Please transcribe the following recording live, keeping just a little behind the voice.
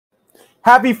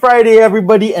Happy Friday,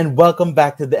 everybody, and welcome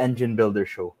back to the Engine Builder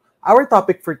Show. Our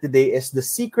topic for today is the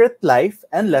secret life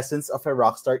and lessons of a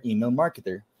rockstar email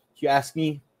marketer. If you ask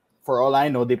me, for all I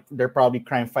know, they're probably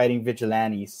crime fighting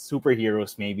vigilantes,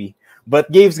 superheroes, maybe.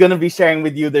 But Gabe's going to be sharing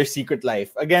with you their secret life.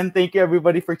 Again, thank you,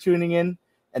 everybody, for tuning in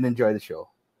and enjoy the show.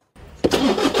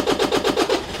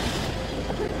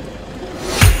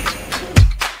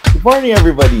 Good morning,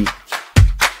 everybody.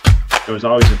 There was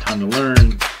always a ton to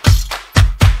learn.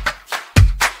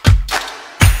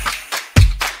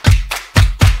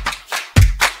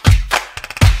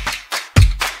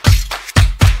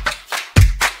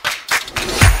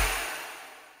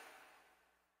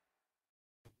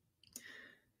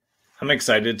 I'm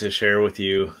excited to share with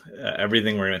you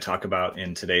everything we're going to talk about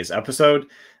in today's episode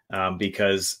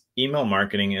because email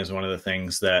marketing is one of the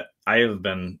things that I have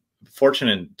been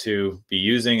fortunate to be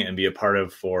using and be a part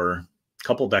of for a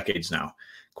couple decades now,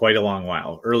 quite a long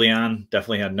while. Early on,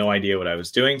 definitely had no idea what I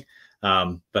was doing,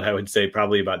 but I would say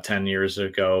probably about 10 years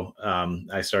ago,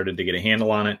 I started to get a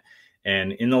handle on it.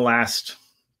 And in the last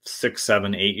 6,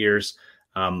 7, 8 years,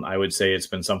 I would say it's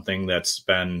been something that's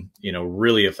been,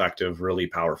 really effective, really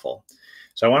powerful.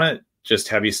 So I want to just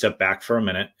have you step back for a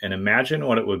minute and imagine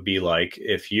what it would be like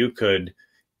if you could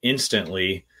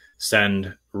instantly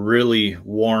send really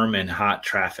warm and hot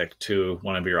traffic to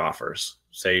one of your offers.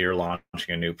 Say you're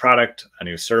launching a new product, a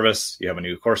new service, you have a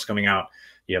new course coming out,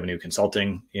 you have a new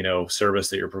consulting, service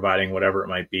that you're providing, whatever it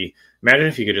might be. Imagine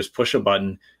if you could just push a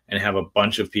button and have a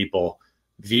bunch of people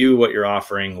view what you're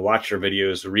offering, watch your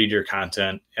videos, read your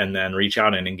content, and then reach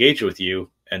out and engage with you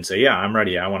and say, yeah, I'm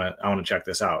ready. I want to check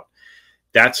this out.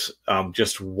 That's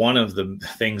just one of the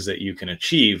things that you can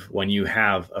achieve when you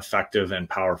have effective and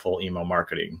powerful email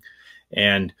marketing.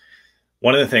 And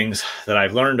one of the things that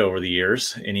I've learned over the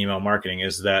years in email marketing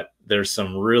is that there's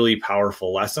some really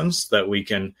powerful lessons that we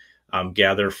can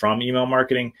gather from email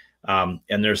marketing. And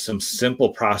there's some simple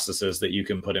processes that you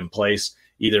can put in place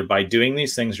either by doing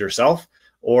these things yourself,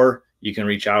 or you can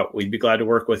reach out. We'd be glad to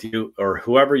work with you or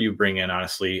whoever you bring in,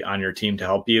 honestly, on your team to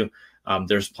help you.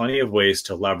 There's plenty of ways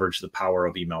to leverage the power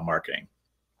of email marketing.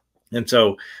 And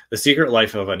so the secret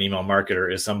life of an email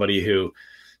marketer is somebody who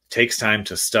takes time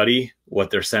to study what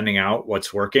they're sending out,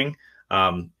 what's working,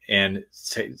 and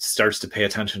starts to pay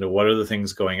attention to what are the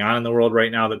things going on in the world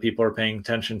right now that people are paying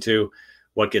attention to,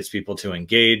 what gets people to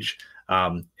engage.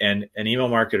 And an email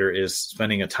marketer is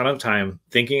spending a ton of time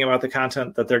thinking about the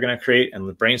content that they're going to create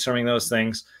and brainstorming those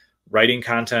things, writing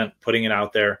content, putting it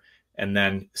out there, and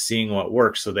then seeing what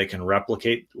works so they can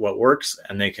replicate what works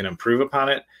and they can improve upon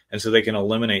it. And so they can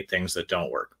eliminate things that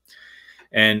don't work.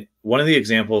 And one of the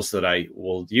examples that I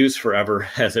will use forever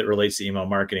as it relates to email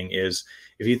marketing is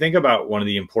if you think about one of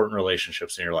the important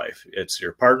relationships in your life, it's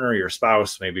your partner, your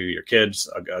spouse, maybe your kids,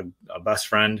 a best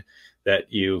friend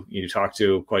that you talk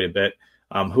to quite a bit,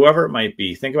 whoever it might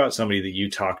be. Think about somebody that you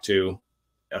talk to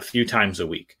a few times a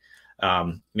week,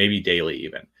 maybe daily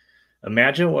even.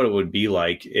 Imagine what it would be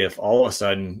like if all of a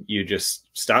sudden you just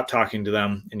stopped talking to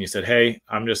them and you said, hey,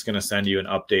 I'm just going to send you an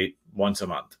update once a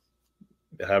month.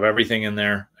 Have everything in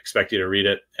there, expect you to read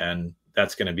it, and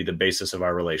that's going to be the basis of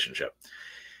our relationship.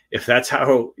 If that's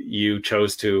how you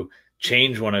chose to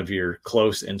change one of your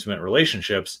close, intimate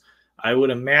relationships, I would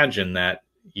imagine that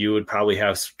you would probably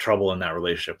have trouble in that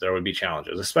relationship. There would be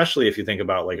challenges, especially if you think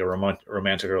about like a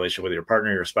romantic relationship with your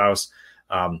partner, your spouse,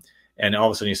 and all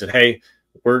of a sudden you said, hey,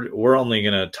 we're only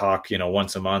going to talk,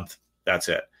 once a month. That's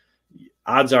it.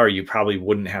 Odds are you probably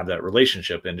wouldn't have that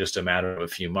relationship in just a matter of a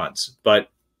few months. But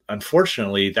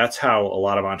unfortunately, that's how a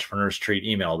lot of entrepreneurs treat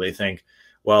email. They think,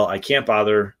 well, I can't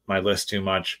bother my list too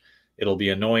much. It'll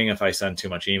be annoying if I send too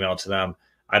much email to them.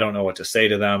 I don't know what to say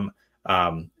to them.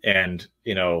 And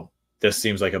this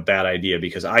seems like a bad idea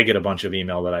because I get a bunch of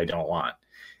email that I don't want.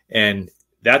 And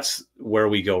that's where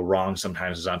we go wrong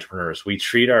sometimes as entrepreneurs. We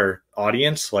treat our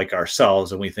audience like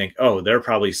ourselves and we think, oh, they're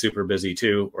probably super busy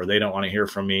too, or they don't want to hear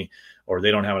from me, or they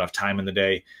don't have enough time in the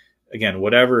day. Again,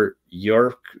 whatever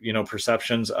your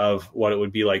perceptions of what it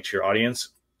would be like to your audience,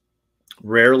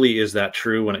 rarely is that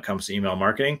true when it comes to email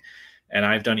marketing. And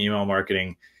I've done email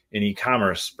marketing in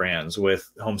e-commerce brands,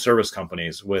 with home service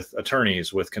companies, with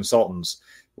attorneys, with consultants,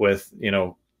 with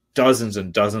dozens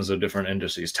and dozens of different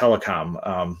industries,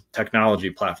 telecom, technology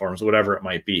platforms, whatever it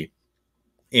might be.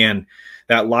 And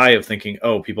that lie of thinking,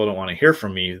 oh, people don't want to hear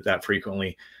from me that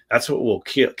frequently, that's what will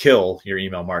kill your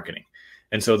email marketing.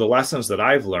 And so the lessons that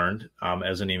I've learned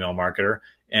as an email marketer,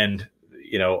 and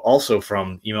also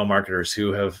from email marketers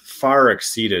who have far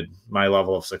exceeded my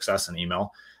level of success in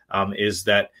email, is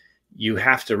that you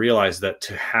have to realize that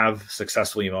to have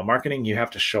successful email marketing, you have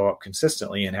to show up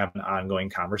consistently and have an ongoing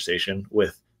conversation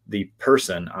with the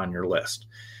person on your list.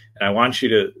 And I want you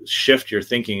to shift your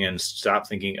thinking and stop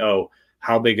thinking, oh,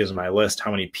 how big is my list?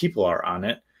 How many people are on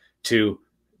it? To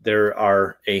there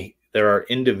are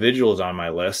individuals on my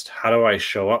list. How do I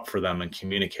show up for them and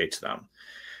communicate to them?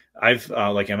 I've,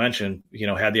 like I mentioned,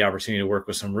 had the opportunity to work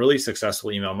with some really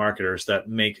successful email marketers that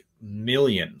make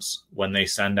millions when they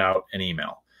send out an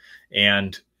email.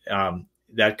 And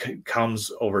that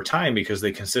comes over time because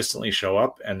they consistently show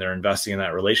up and they're investing in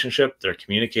that relationship. They're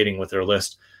communicating with their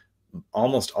list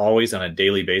almost always on a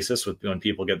daily basis when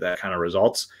people get that kind of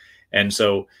results. And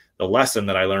so the lesson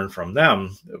that I learned from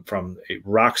them, from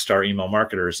Rockstar email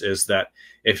marketers, is that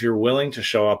if you're willing to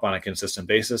show up on a consistent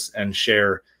basis and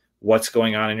share what's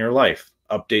going on in your life,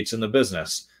 updates in the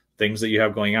business, things that you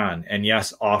have going on, and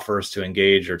yes, offers to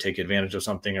engage or take advantage of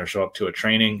something or show up to a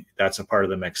training, that's a part of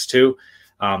the mix too.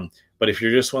 But if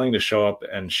you're just willing to show up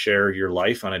and share your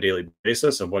life on a daily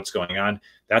basis of what's going on,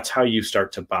 that's how you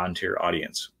start to bond to your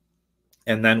audience.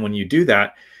 And then when you do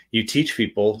that, you teach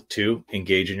people to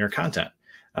engage in your content.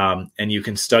 And you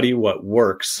can study what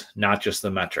works, not just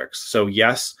the metrics. So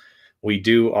yes, we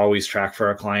do always track for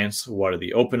our clients. What are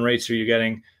the open rates are you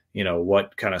getting?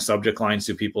 What kind of subject lines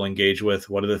do people engage with?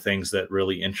 What are the things that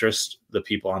really interest the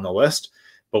people on the list?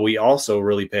 But we also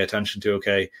really pay attention to,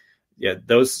 okay, yeah,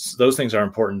 those things are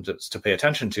important to pay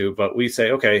attention to. But we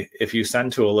say, okay, if you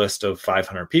send to a list of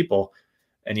 500 people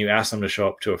and you ask them to show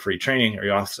up to a free training, or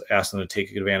you ask them to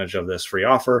take advantage of this free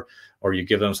offer, or you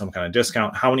give them some kind of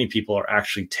discount, how many people are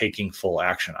actually taking full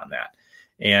action on that?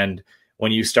 And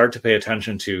when you start to pay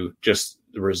attention to just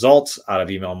the results out of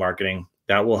email marketing,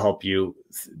 that will help you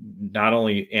not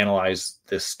only analyze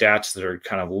the stats that are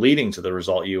kind of leading to the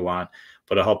result you want,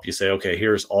 but it'll help you say, okay,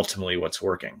 here's ultimately what's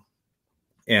working.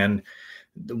 And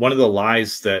one of the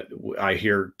lies that I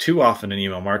hear too often in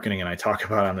email marketing, and I talk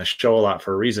about on this show a lot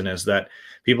for a reason, is that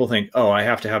people think, oh, I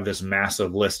have to have this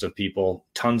massive list of people,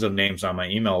 tons of names on my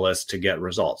email list to get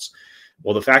results.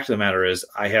 Well, the fact of the matter is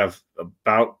I have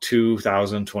about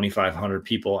 2,000, 2,500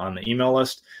 people on the email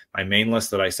list, my main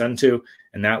list that I send to,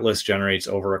 and that list generates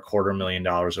over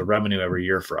 $250,000 of revenue every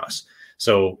year for us.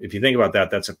 So if you think about that,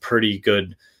 that's a pretty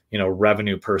good,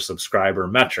 revenue per subscriber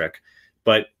metric.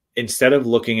 But instead of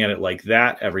looking at it like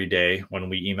that every day when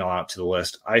we email out to the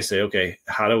list, I say, okay,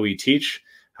 how do we teach?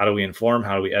 How do we inform?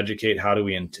 How do we educate? How do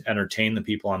we entertain the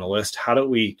people on the list? How do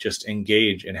we just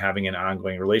engage in having an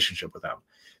ongoing relationship with them?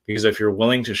 Because if you're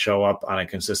willing to show up on a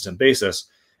consistent basis,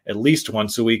 at least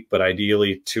once a week, but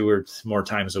ideally 2 or more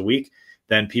times a week,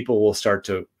 then people will start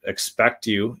to expect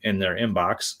you in their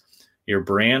inbox. Your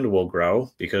brand will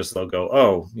grow because they'll go,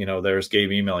 oh, there's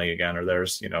Gabe emailing again, or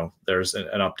there's an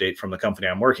update from the company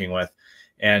I'm working with.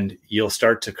 And you'll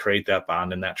start to create that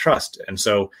bond and that trust. And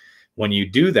so when you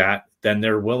do that, then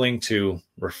they're willing to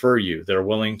refer you. They're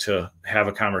willing to have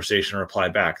a conversation, reply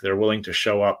back. They're willing to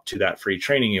show up to that free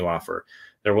training you offer.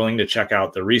 They're willing to check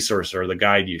out the resource or the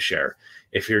guide you share.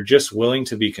 If you're just willing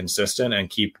to be consistent and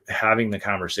keep having the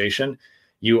conversation,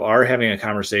 you are having a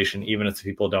conversation even if the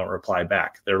people don't reply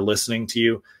back. They're listening to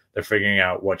you. They're figuring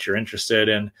out what you're interested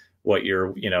in, what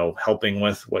you're, helping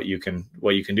with, what you can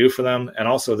do for them. And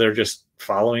also they're just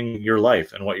following your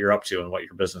life and what you're up to and what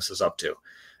your business is up to.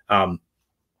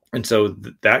 And so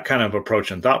that kind of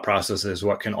approach and thought process is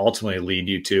what can ultimately lead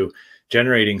you to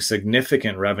generating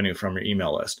significant revenue from your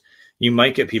email list. You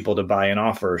might get people to buy an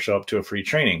offer or show up to a free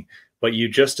training, but you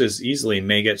just as easily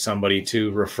may get somebody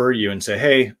to refer you and say,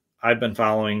 hey, I've been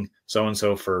following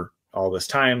so-and-so for all this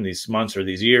time, these months or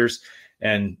these years.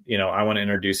 And, I want to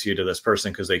introduce you to this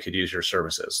person because they could use your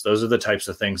services. Those are the types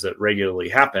of things that regularly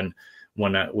happen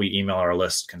when we email our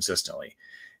list consistently.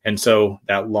 And so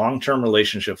that long-term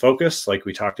relationship focus, like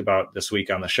we talked about this week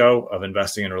on the show, of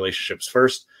investing in relationships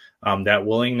first, that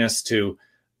willingness to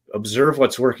observe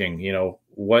what's working.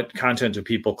 What content do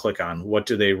people click on? What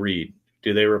do they read?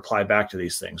 Do they reply back to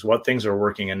these things? What things are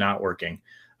working and not working?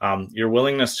 Your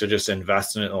willingness to just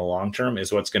invest in it in the long term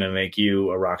is what's going to make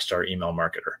you a rockstar email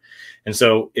marketer. And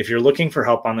so if you're looking for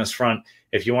help on this front,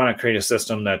 if you want to create a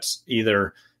system that's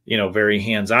either, very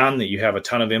hands-on, that you have a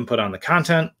ton of input on the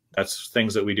content, that's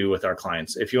things that we do with our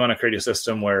clients. If you want to create a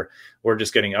system where we're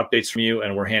just getting updates from you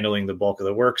and we're handling the bulk of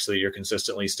the work so that you're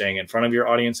consistently staying in front of your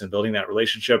audience and building that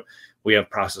relationship, we have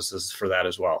processes for that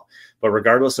as well. But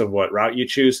regardless of what route you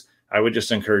choose, I would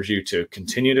just encourage you to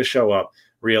continue to show up,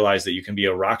 realize that you can be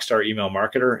a rockstar email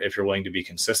marketer if you're willing to be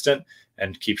consistent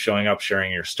and keep showing up,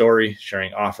 sharing your story,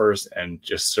 sharing offers, and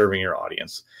just serving your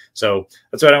audience. So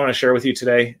that's what I want to share with you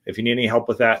today. If you need any help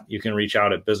with that, you can reach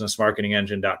out at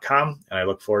businessmarketingengine.com, and I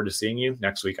look forward to seeing you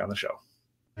next week on the show.